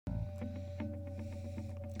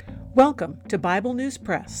Welcome to Bible News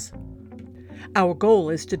Press. Our goal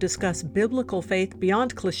is to discuss biblical faith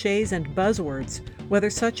beyond cliches and buzzwords, whether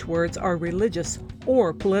such words are religious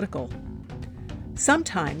or political.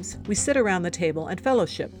 Sometimes we sit around the table and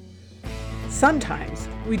fellowship. Sometimes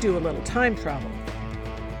we do a little time travel.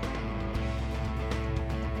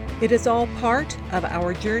 It is all part of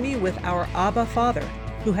our journey with our Abba Father,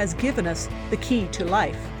 who has given us the key to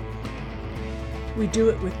life. We do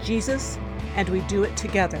it with Jesus, and we do it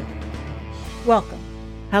together. Welcome.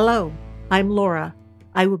 Hello, I'm Laura.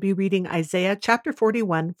 I will be reading Isaiah chapter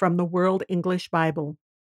 41 from the World English Bible.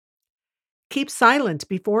 Keep silent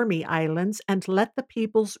before me, islands, and let the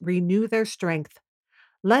peoples renew their strength.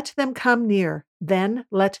 Let them come near, then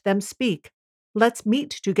let them speak. Let's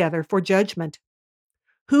meet together for judgment.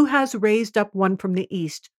 Who has raised up one from the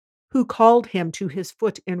east? Who called him to his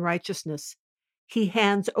foot in righteousness? He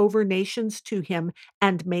hands over nations to him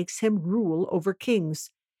and makes him rule over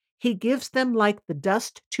kings. He gives them like the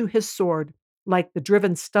dust to his sword, like the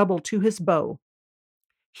driven stubble to his bow.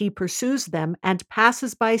 He pursues them and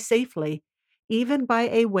passes by safely, even by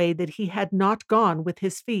a way that he had not gone with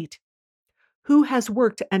his feet. Who has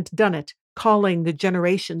worked and done it, calling the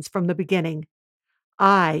generations from the beginning?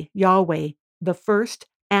 I, Yahweh, the first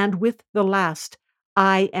and with the last,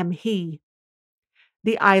 I am He.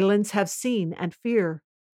 The islands have seen and fear.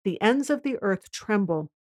 The ends of the earth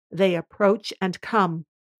tremble. They approach and come.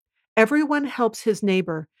 Everyone helps his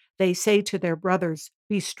neighbor. They say to their brothers,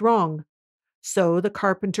 "Be strong." So the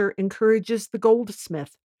carpenter encourages the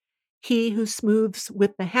goldsmith. He who smooths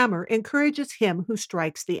with the hammer encourages him who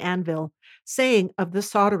strikes the anvil, saying of the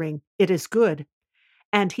soldering, "It is good."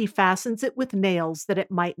 And he fastens it with nails that it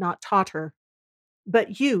might not totter.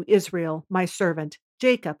 But you, Israel, my servant,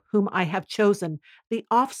 Jacob, whom I have chosen, the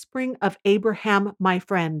offspring of Abraham, my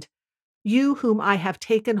friend, you whom I have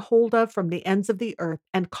taken hold of from the ends of the earth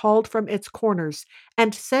and called from its corners,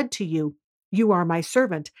 and said to you, "You are my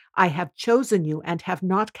servant. I have chosen you and have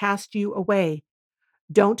not cast you away."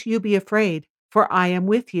 Don't you be afraid, for I am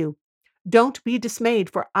with you. Don't be dismayed,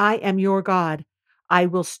 for I am your God. I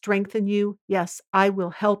will strengthen you. Yes, I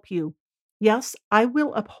will help you. Yes, I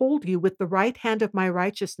will uphold you with the right hand of my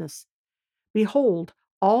righteousness. Behold,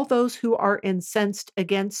 all those who are incensed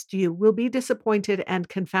against you will be disappointed and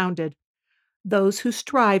confounded. Those who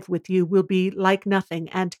strive with you will be like nothing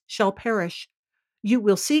and shall perish. You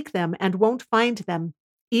will seek them and won't find them,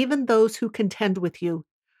 even those who contend with you.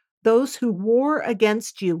 Those who war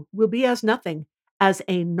against you will be as nothing, as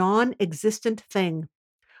a non existent thing.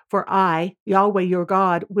 For I, Yahweh your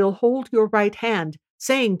God, will hold your right hand,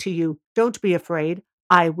 saying to you, "Don't be afraid,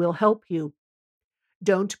 I will help you."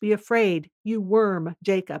 Don't be afraid, you worm,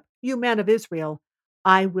 Jacob, you man of Israel.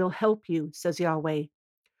 I will help you, says Yahweh.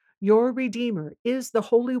 Your Redeemer is the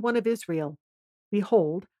Holy One of Israel.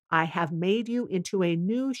 Behold, I have made you into a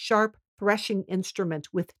new sharp threshing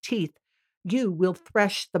instrument with teeth. You will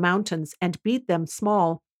thresh the mountains and beat them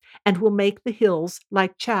small, and will make the hills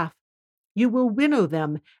like chaff. You will winnow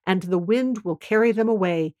them, and the wind will carry them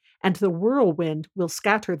away, and the whirlwind will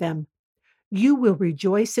scatter them. You will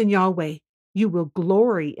rejoice in Yahweh. You will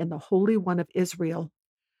glory in the Holy One of Israel.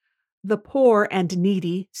 The poor and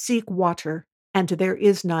needy seek water, and there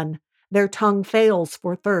is none. Their tongue fails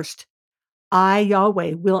for thirst. I,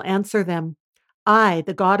 Yahweh, will answer them. I,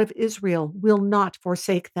 the God of Israel, will not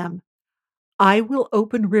forsake them. I will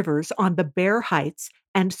open rivers on the bare heights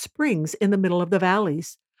and springs in the middle of the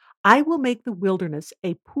valleys. I will make the wilderness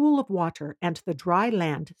a pool of water and the dry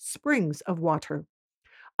land springs of water.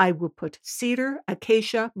 I will put cedar,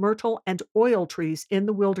 acacia, myrtle, and oil trees in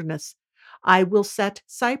the wilderness. I will set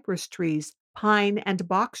cypress trees, pine, and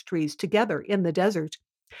box trees together in the desert,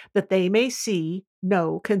 that they may see,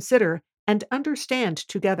 know, consider, and understand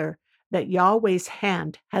together that Yahweh's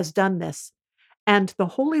hand has done this, and the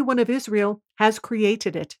Holy One of Israel has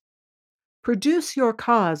created it. Produce your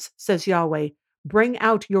cause, says Yahweh. Bring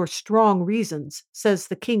out your strong reasons, says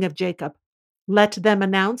the King of Jacob. Let them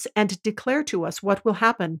announce and declare to us what will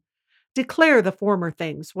happen. Declare the former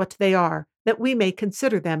things, what they are, that we may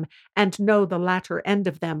consider them and know the latter end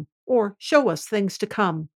of them, or show us things to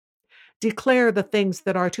come. Declare the things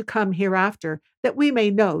that are to come hereafter, that we may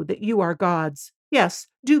know that you are gods. Yes,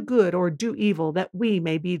 do good or do evil, that we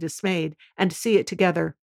may be dismayed and see it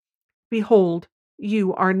together. Behold,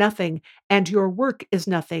 you are nothing, and your work is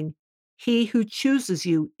nothing. He who chooses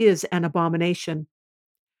you is an abomination.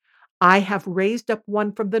 I have raised up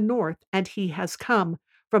one from the north, and he has come,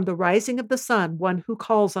 from the rising of the sun, one who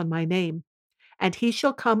calls on my name. And he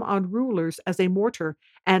shall come on rulers as a mortar,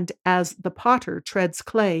 and as the potter treads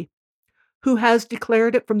clay. Who has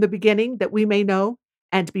declared it from the beginning, that we may know,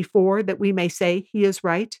 and before, that we may say he is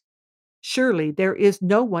right? Surely there is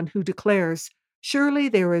no one who declares. Surely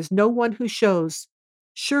there is no one who shows.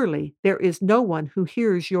 Surely there is no one who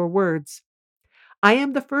hears your words. I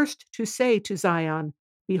am the first to say to Zion,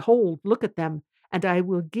 Behold, look at them, and I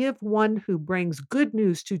will give one who brings good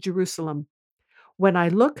news to Jerusalem. When I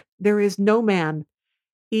look, there is no man,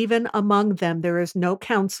 even among them there is no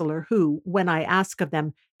counselor who, when I ask of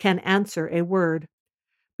them, can answer a word.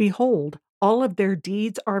 Behold, all of their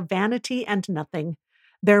deeds are vanity and nothing.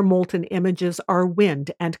 Their molten images are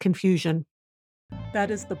wind and confusion. That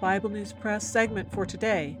is the Bible News Press segment for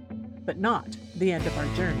today, but not the end of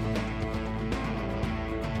our journey.